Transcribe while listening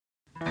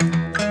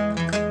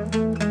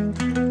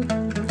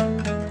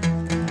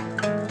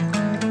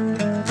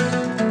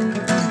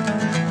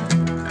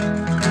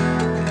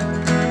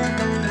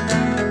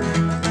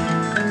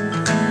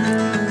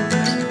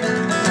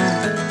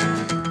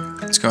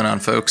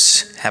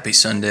folks. Happy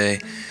Sunday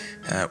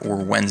or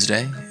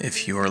Wednesday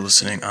if you are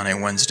listening on a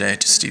Wednesday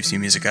to Steve's New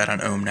Music Guide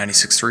on Ohm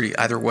 96.3.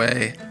 Either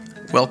way,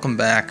 welcome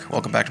back.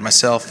 Welcome back to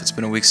myself. It's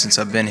been a week since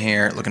I've been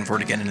here. Looking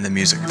forward to getting into the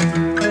music.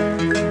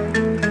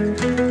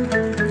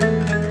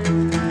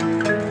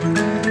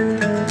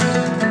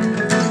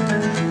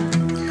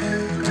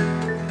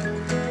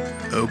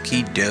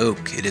 Okie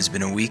doke. It has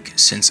been a week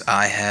since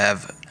I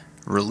have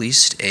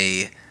released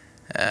a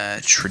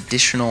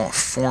traditional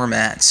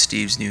format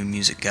Steve's New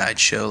Music Guide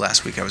show.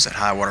 Last week I was at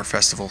Highwater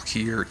Festival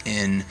here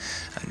in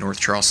North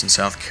Charleston,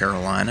 South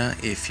Carolina.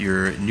 If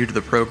you're new to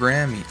the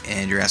program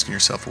and you're asking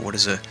yourself, well, what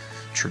is a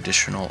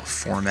traditional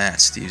format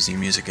Steve's New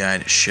Music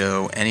Guide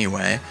show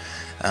anyway?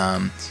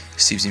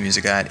 Steve's New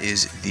Music Guide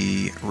is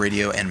the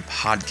radio and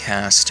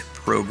podcast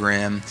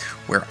program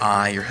where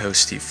I, your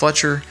host Steve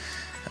Fletcher,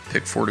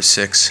 pick 4 to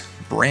 6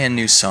 brand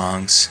new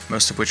songs,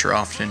 most of which are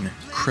often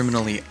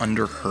criminally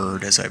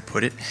underheard, as I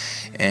put it,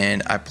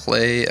 and I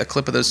play a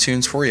clip of those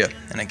tunes for you,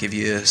 and I give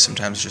you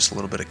sometimes just a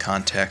little bit of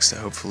context to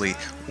hopefully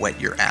whet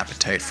your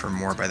appetite for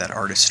more by that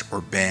artist or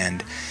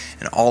band.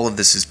 And all of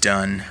this is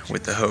done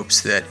with the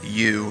hopes that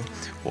you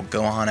will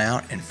go on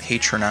out and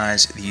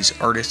patronize these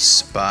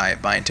artists by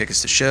buying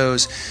tickets to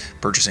shows,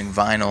 purchasing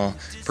vinyl,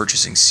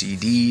 purchasing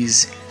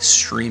CDs,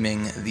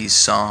 streaming these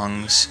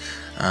songs,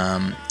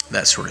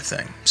 that sort of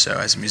thing. So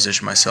as a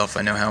musician myself,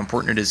 I know how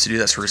important it is to do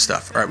that sort of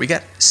stuff. All right, we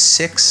got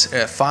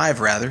 5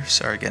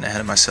 getting ahead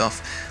of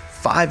myself,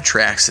 5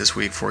 tracks this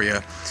week for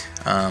you,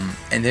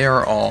 and they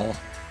are all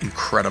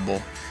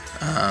incredible.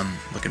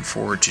 Looking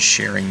forward to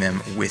sharing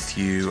them with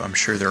you. I'm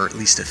sure there are at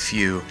least a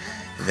few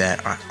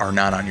that are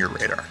not on your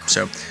radar.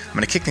 So I'm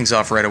going to kick things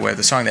off right away with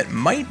a song that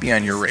might be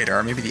on your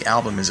radar. Maybe the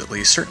album is at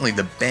least. Certainly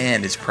the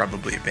band is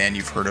probably a band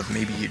you've heard of.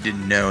 Maybe you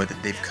didn't know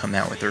that they've come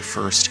out with their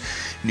first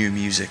new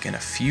music in a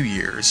few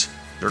years.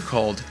 They're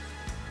called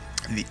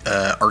the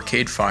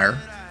Arcade Fire.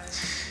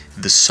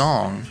 The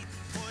song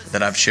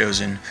that I've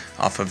chosen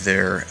off of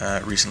their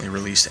recently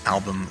released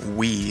album,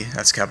 We,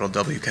 that's capital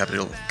W,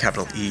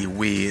 capital E,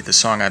 We. The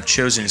song I've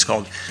chosen is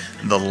called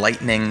The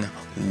Lightning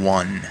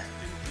One,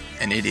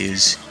 and it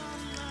is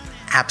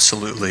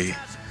absolutely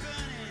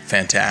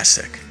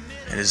fantastic.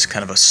 It is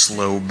kind of a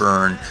slow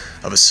burn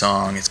of a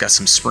song. It's got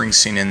some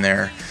Springsteen in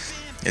there.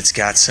 It's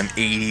got some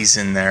 80s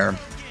in there.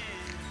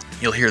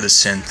 You'll hear the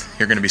synth.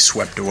 You're going to be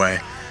swept away.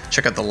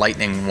 Check out The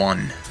Lightning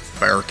One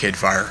by Arcade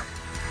Fire.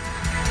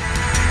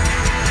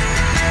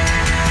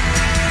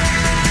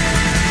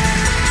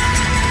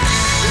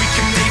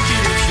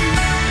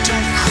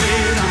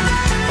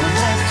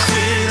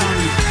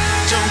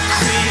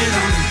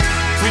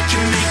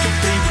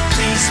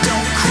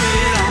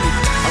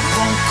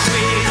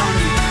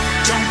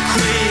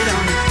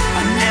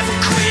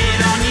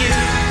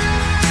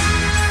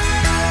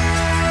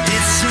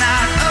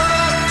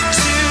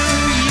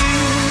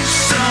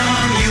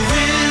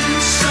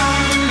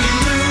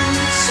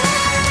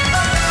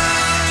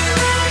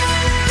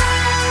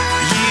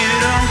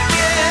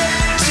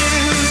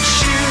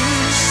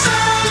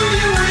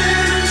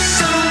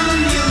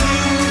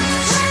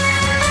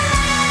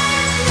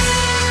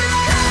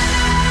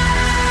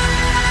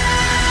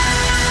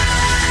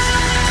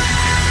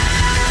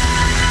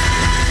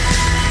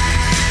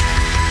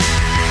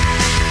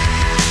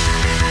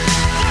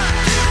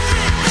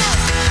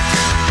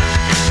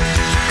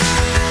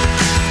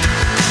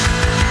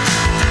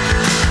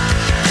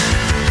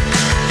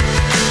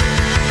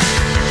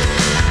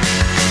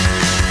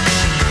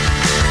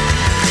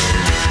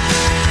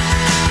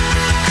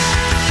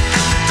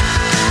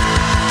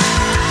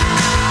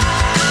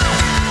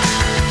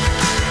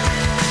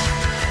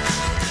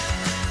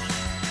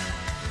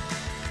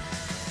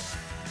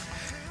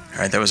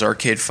 That was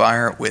Arcade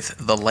Fire with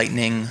The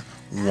Lightning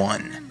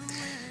One.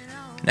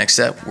 Next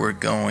up, we're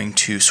going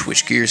to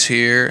switch gears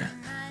here,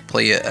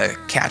 play a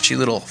catchy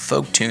little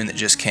folk tune that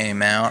just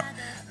came out,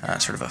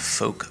 sort of a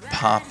folk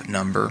pop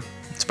number.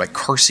 It's by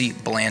Carsey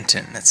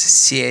Blanton. That's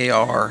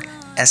C-A-R-S-I-E.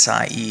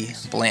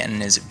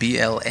 Blanton is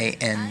B-L-A-N-T-O-N.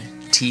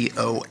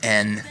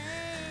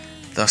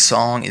 The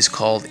song is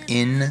called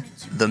In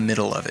the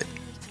Middle of It.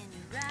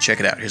 Check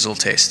it out. Here's a little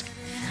taste.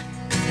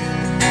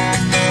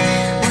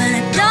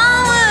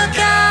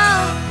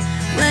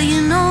 Well,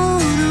 you know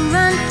who to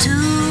run to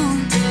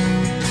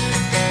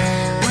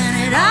when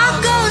it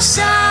all goes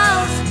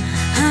south.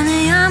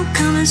 Honey, I'm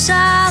coming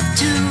south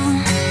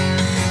too.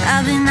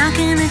 I'll be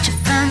knocking at your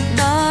front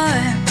door,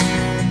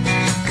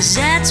 'cause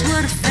that's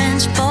what a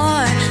friend's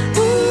for.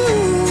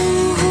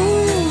 Ooh,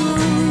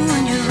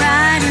 when you're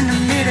right in the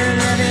middle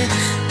of it.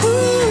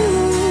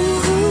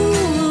 Ooh,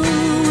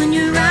 when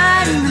you're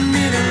right in the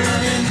middle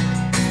of it.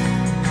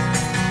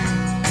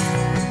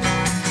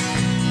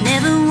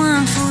 Never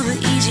one for the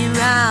easy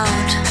route.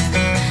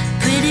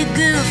 Pretty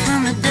girl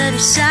from the dirty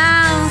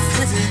south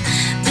with a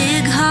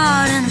big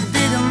heart and a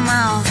bigger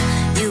mouth.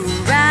 You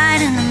were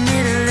right in the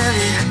middle of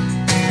it.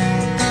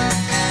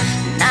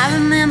 And I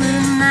remember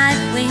the night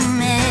we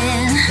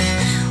met,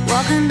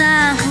 walking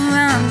down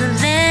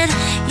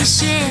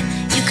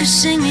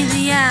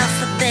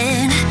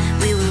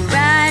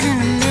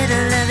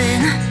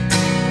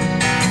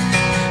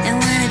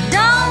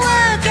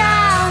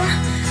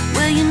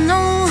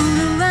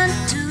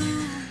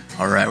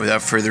Alright,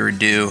 without further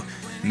ado,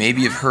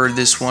 maybe you've heard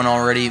this one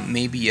already,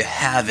 maybe you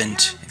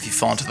haven't. If you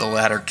fall into the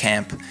latter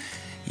camp,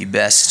 you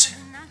best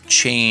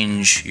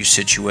change your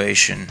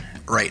situation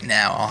right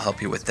now. I'll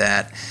help you with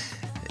that.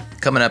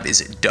 Coming up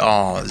is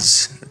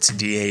Dawes. That's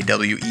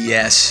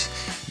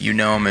D-A-W-E-S. You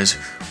know him as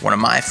one of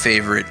my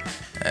favorite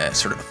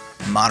sort of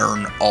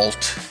modern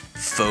alt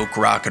folk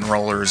rock and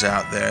rollers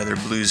out there. They're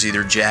bluesy,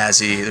 they're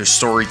jazzy, they're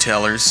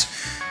storytellers.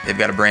 They've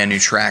got a brand new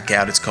track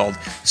out. It's called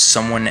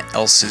Someone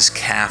Else's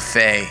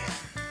Cafe.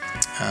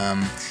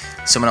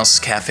 Someone Else's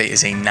Cafe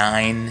is a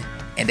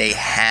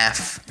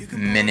 9.5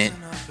 minute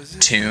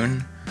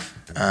tune.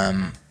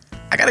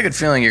 I got a good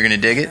feeling you're going to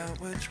dig it.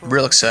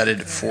 Real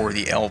excited for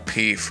the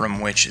LP from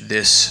which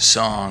this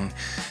song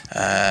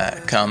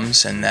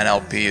comes, and that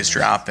LP is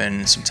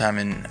dropping sometime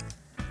in,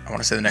 I want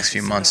to say, the next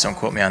few months. Don't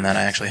quote me on that.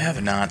 I actually have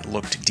not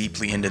looked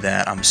deeply into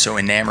that. I'm so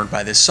enamored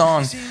by this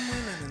song.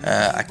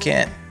 I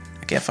can't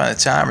find the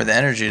time or the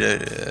energy to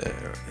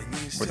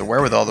or the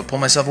wherewithal to pull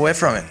myself away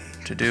from it,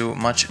 to do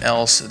much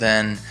else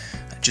than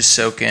just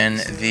soak in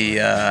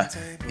the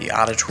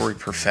auditory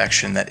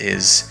perfection that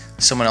is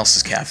Someone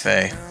Else's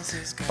Cafe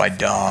by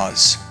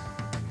Dawes.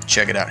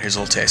 Check it out. Here's a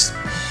little taste.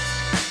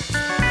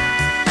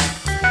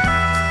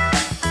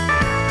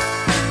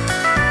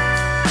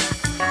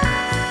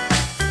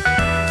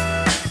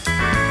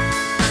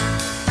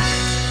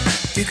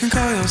 You can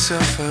call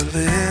yourself a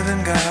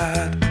living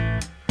God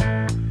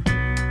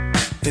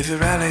if it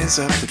rallies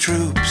up the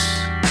troops.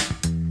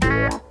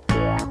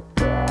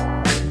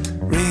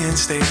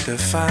 Reinstate the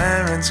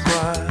firing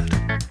squad.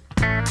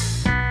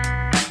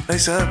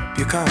 Lace up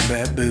your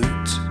combat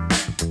boots.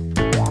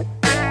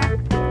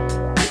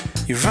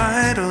 Your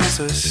vitals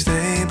are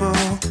stable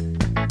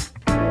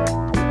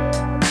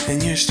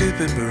in your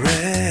stupid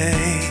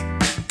beret,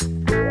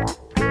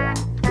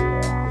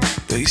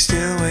 but you're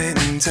still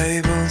waiting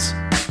tables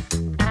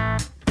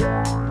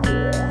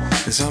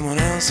in someone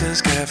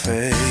else's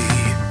cafe.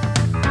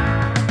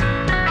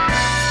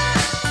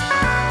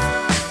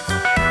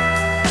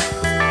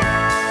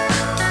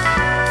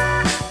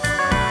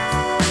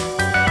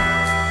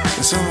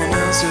 In someone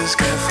else's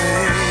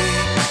cafe.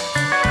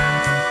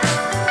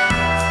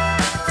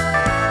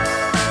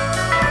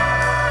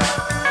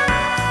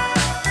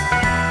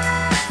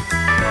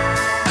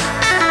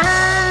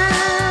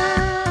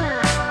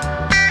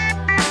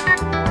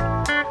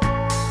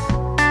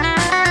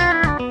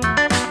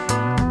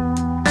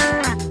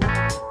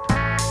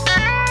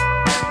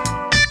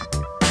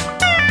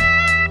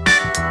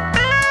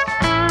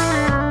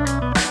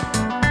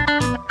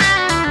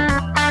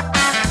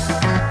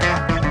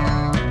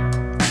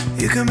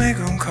 You can make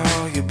them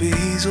call you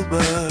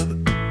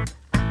Beelzebub.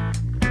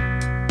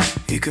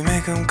 You can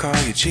make them call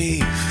you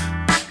Chief.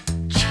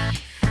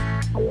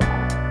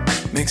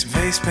 Make some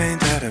face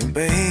paint out of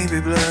baby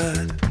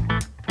blood.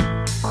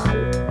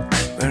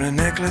 Wear a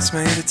necklace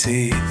made of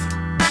teeth.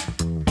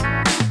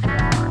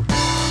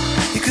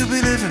 You could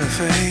be living a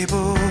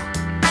fable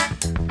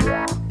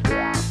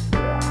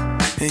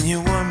in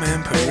your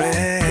one-man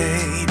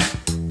parade,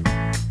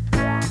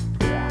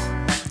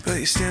 but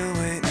you're still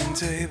waiting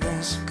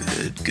tables.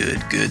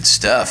 Good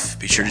stuff.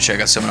 Be sure to check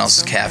out Someone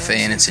Else's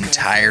Cafe in its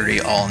entirety,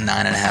 all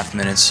 9.5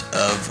 minutes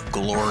of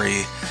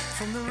glory.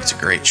 It's a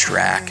great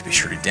track. Be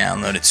sure to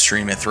download it,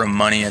 stream it, throw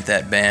money at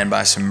that band,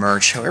 buy some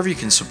merch. However you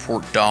can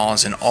support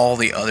Dawes and all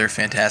the other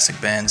fantastic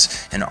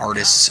bands and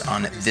artists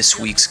on this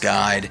week's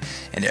guide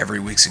and every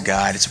week's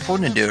guide. It's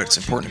important to do it. It's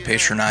important to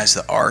patronize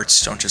the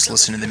arts. Don't just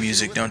listen to the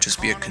music. Don't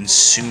just be a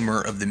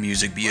consumer of the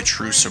music. Be a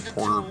true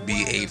supporter.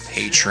 Be a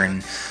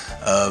patron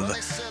of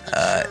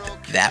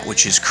that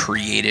which is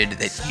created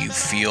that you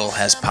feel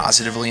has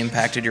positively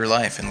impacted your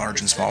life in large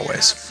and small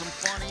ways.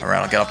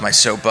 Alright, I'll get off my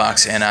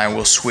soapbox and I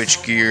will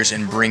switch gears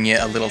and bring you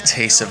a little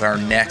taste of our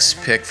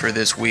next pick for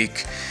this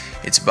week.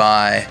 It's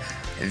by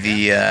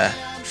the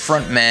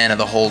front man of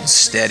the Hold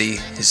Steady.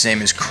 His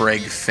name is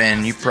Craig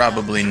Finn. You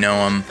probably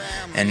know him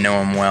and know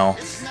him well,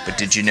 but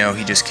did you know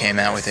he just came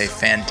out with a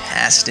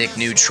fantastic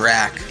new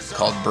track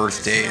called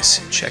Birthdays?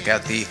 Check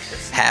out the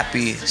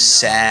happy,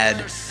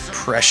 sad,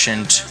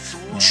 prescient,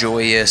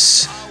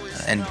 joyous,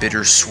 and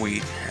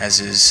bittersweet, as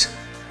is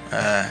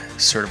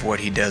sort of what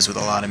he does with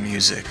a lot of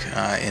music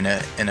in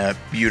a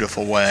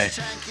beautiful way.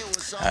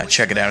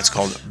 Check it out. It's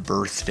called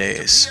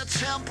Birthdays.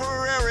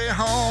 Temporary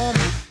home.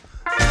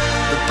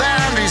 The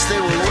boundaries, they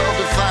were well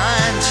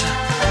defined.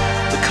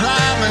 The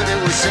climate,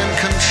 it was in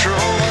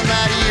control. And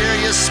that year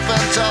you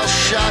spent all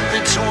shot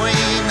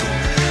between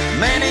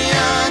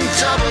mania and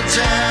Double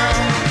Down.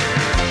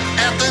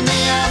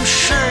 Anthony, I'm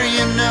sure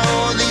you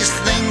know these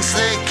things,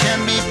 they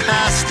can be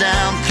passed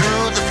down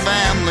through the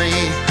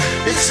family.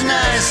 It's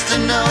nice to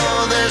know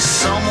there's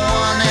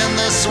someone in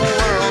this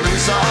world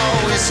who's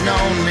always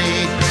known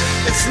me.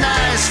 It's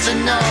nice to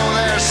know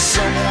there's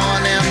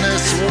someone in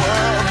this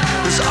world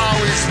who's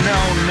always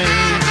known me.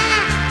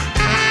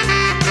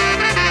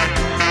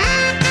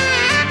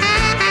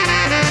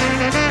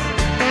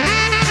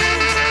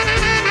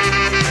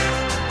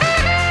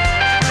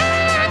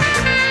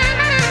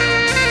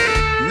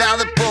 Now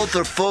that both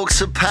our folks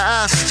have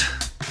passed,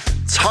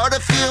 it's hard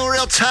to feel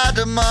real tied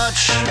to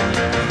much.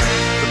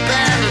 The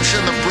bandage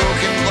and the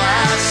broken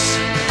glass,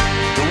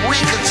 the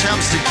weak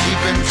attempts to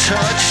keep in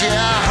touch. Yeah,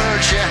 I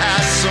heard you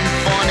had some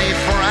funny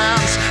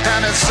friends,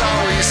 and it's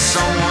always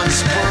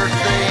someone's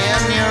birthday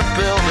in your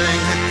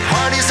building.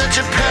 Parties at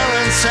your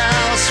parents'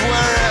 house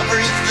where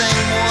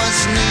everything was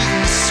neat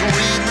and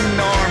sweet and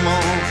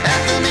normal.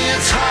 Anthony,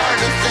 it's hard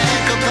to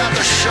think about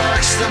the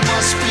sharks that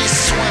must be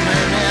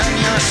swimming in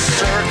your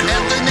circle.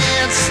 Anthony,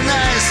 it's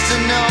nice to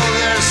know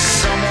there's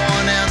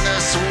someone in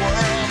this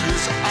world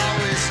who's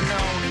always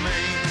known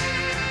me.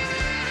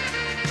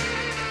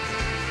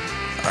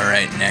 All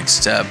right,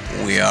 next up,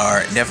 we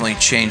are definitely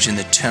changing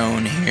the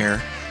tone here.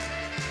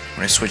 I'm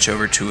going to switch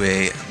over to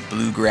a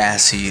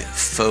bluegrassy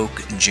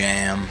folk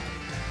jam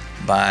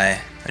by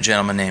a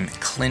gentleman named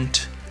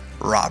Clint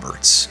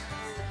Roberts.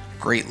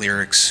 Great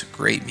lyrics,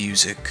 great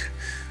music,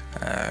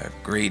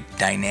 great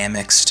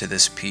dynamics to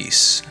this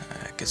piece.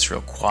 It gets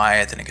real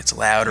quiet, then it gets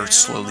louder, it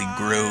slowly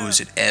grows,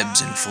 it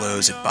ebbs and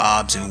flows, it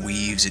bobs and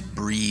weaves, it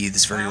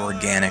breathes very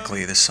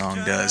organically, the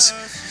song does.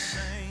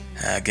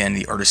 Again,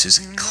 the artist is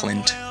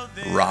Clint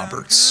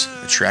Roberts.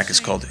 The track is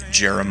called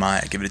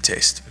Jeremiah. Give it a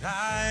taste.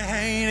 I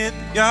hate it,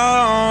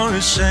 you're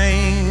the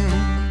same.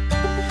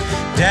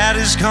 Dad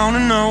is gonna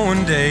know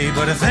one day,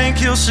 but I think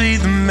he'll see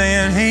the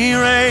man he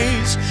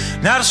raised.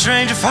 Not a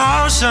stranger for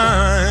our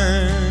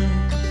son.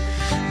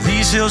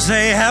 These hills,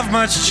 they have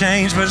much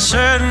change, but as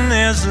certain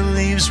as the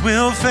leaves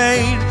will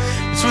fade,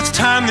 it's with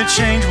time that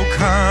change will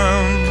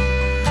come.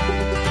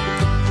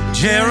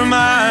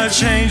 Jeremiah,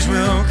 change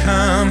will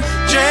come.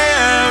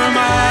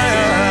 Jeremiah.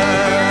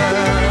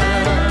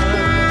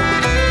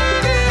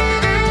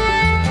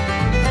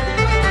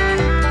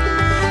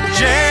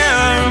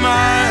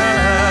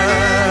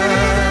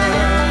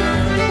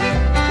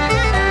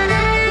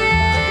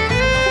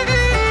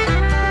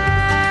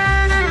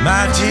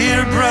 My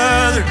dear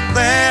brother,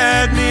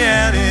 let me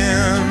at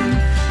him.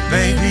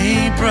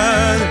 Baby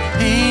brother,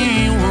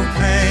 he will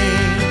pay.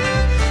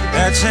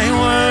 That's a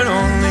word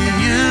only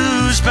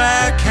used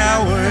by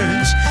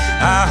cowards.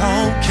 I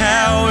hope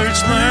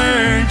cowards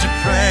learn to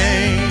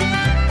pray.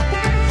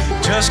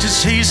 Just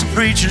 'cause he's a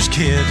preacher's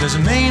kid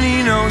doesn't mean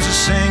he knows a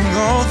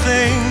single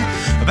thing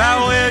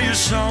about where your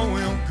soul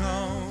will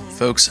go.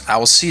 Folks, I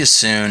will see you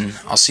soon.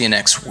 I'll see you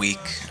next week.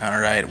 All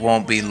right, it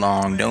won't be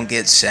long. Don't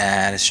get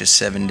sad. It's just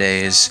 7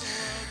 days.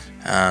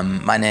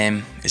 My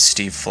name is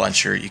Steve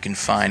Fletcher. You can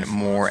find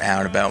more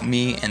out about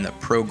me and the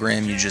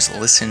program you just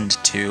listened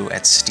to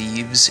at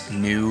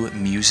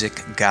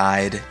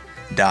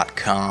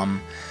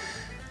stevesnewmusicguide.com.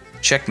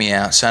 Check me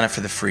out. Sign up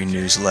for the free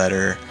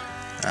newsletter.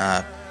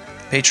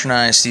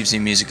 Patronize Steve's New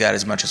Music Guide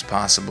as much as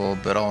possible,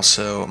 but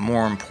also,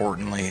 more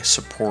importantly,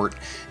 support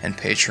and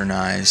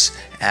patronize,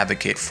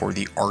 advocate for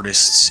the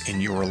artists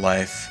in your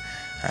life.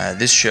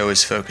 This show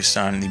is focused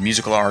on the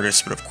musical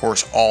artists, but of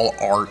course all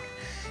art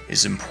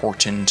is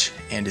important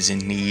and is in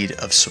need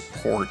of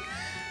support.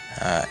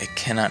 It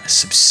cannot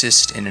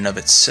subsist in and of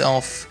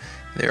itself.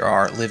 There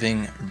are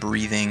living,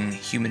 breathing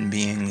human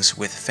beings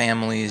with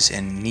families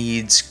and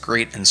needs,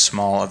 great and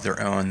small, of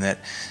their own that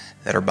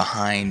are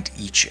behind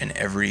each and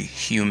every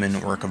human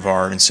work of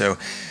art. And so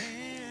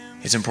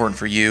it's important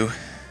for you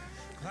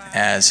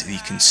as the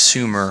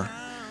consumer,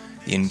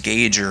 the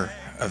engager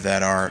of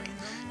that art,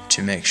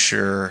 to make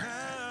sure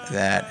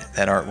that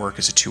that artwork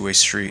is a two-way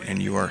street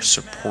and you are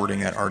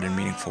supporting that art in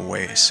meaningful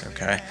ways,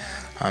 okay?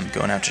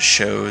 Going out to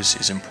shows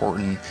is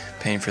important.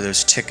 Paying for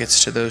those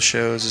tickets to those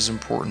shows is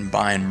important.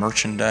 Buying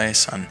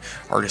merchandise on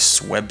artists'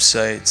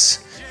 websites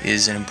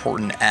is an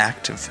important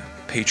act of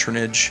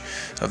patronage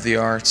of the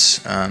arts.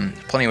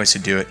 Plenty of ways to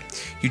do it.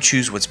 You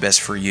choose what's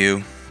best for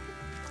you.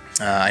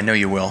 I know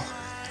you will.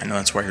 I know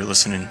that's why you're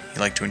listening.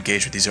 You like to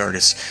engage with these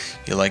artists.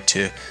 You like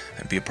to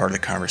be a part of the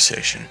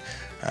conversation.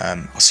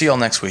 I'll see you all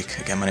next week.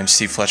 Again, my name is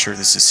Steve Fletcher.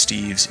 This is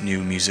Steve's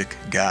New Music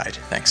Guide.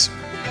 Thanks.